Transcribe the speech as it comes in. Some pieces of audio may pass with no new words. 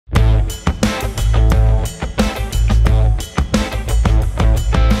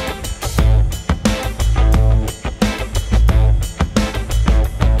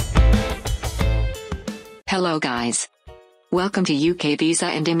Welcome to UK Visa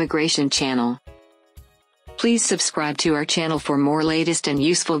and Immigration channel. Please subscribe to our channel for more latest and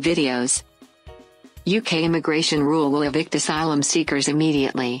useful videos. UK immigration rule will evict asylum seekers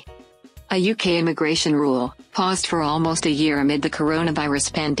immediately. A UK immigration rule, paused for almost a year amid the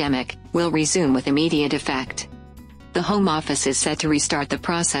coronavirus pandemic, will resume with immediate effect. The Home Office is set to restart the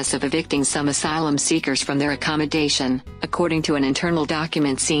process of evicting some asylum seekers from their accommodation, according to an internal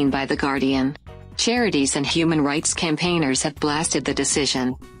document seen by The Guardian. Charities and human rights campaigners have blasted the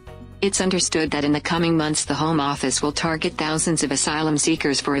decision. It's understood that in the coming months the Home Office will target thousands of asylum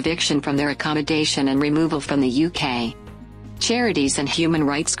seekers for eviction from their accommodation and removal from the UK. Charities and human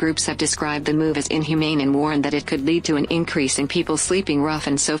rights groups have described the move as inhumane and warned that it could lead to an increase in people sleeping rough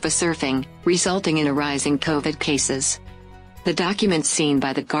and sofa surfing, resulting in a rise in COVID cases. The documents seen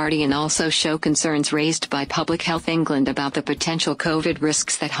by The Guardian also show concerns raised by Public Health England about the potential COVID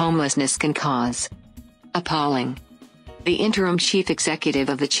risks that homelessness can cause. Appalling. The interim chief executive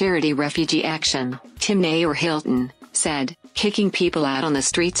of the charity Refugee Action, Tim Hilton, said, "Kicking people out on the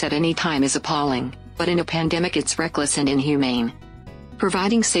streets at any time is appalling, but in a pandemic it's reckless and inhumane.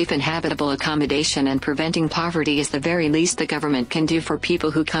 Providing safe and habitable accommodation and preventing poverty is the very least the government can do for people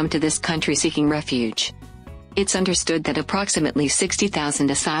who come to this country seeking refuge." It's understood that approximately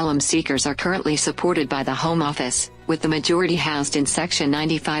 60,000 asylum seekers are currently supported by the Home Office, with the majority housed in Section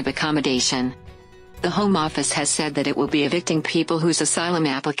 95 accommodation. The Home Office has said that it will be evicting people whose asylum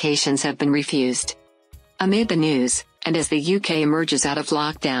applications have been refused. Amid the news, and as the UK emerges out of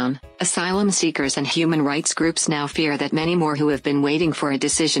lockdown, asylum seekers and human rights groups now fear that many more who have been waiting for a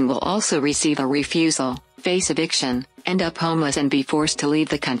decision will also receive a refusal, face eviction, end up homeless and be forced to leave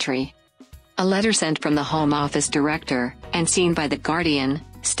the country. A letter sent from the Home Office director, and seen by The Guardian,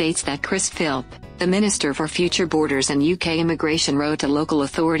 states that Chris Philp, the Minister for Future Borders and UK Immigration, wrote to local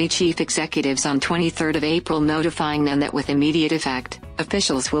authority chief executives on 23 April notifying them that with immediate effect,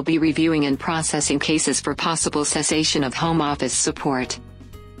 officials will be reviewing and processing cases for possible cessation of Home Office support.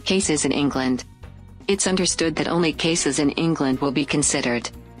 Cases in England. It's understood that only cases in England will be considered.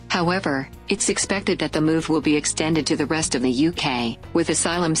 However, it's expected that the move will be extended to the rest of the UK, with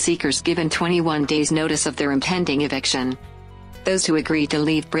asylum seekers given 21 days notice of their impending eviction. Those who agree to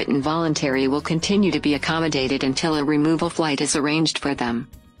leave Britain voluntarily will continue to be accommodated until a removal flight is arranged for them.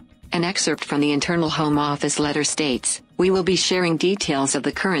 An excerpt from the internal Home Office letter states, "We will be sharing details of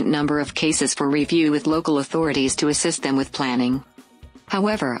the current number of cases for review with local authorities to assist them with planning.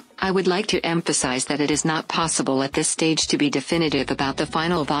 However, I would like to emphasize that it is not possible at this stage to be definitive about the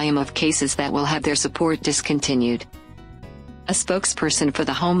final volume of cases that will have their support discontinued." A spokesperson for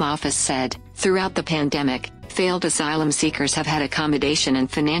the Home Office said, "Throughout the pandemic, failed asylum seekers have had accommodation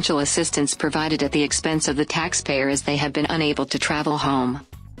and financial assistance provided at the expense of the taxpayer as they have been unable to travel home.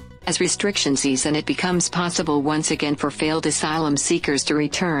 As restrictions ease and it becomes possible once again for failed asylum seekers to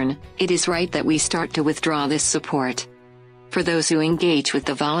return, it is right that we start to withdraw this support. For those who engage with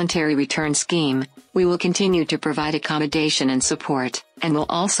the voluntary return scheme, we will continue to provide accommodation and support, and will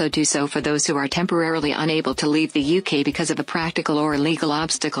also do so for those who are temporarily unable to leave the UK because of a practical or legal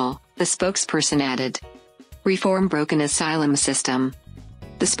obstacle," the spokesperson added. Reform broken asylum system.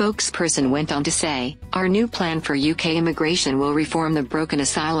 The spokesperson went on to say, "Our new plan for UK immigration will reform the broken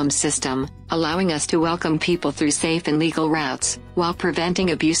asylum system, allowing us to welcome people through safe and legal routes, while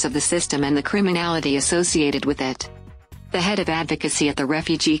preventing abuse of the system and the criminality associated with it." The head of advocacy at the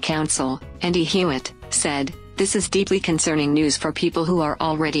Refugee Council, Andy Hewitt, said, "This is deeply concerning news for people who are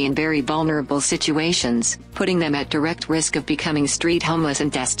already in very vulnerable situations, putting them at direct risk of becoming street homeless and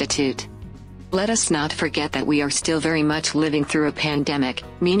destitute. Let us not forget that we are still very much living through a pandemic,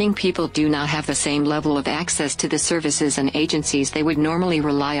 meaning people do not have the same level of access to the services and agencies they would normally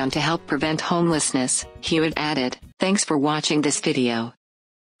rely on to help prevent homelessness," Hewitt added. Thanks for watching this video.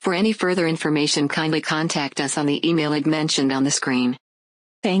 For any further information, kindly contact us on the email mentioned on the screen.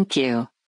 Thank you.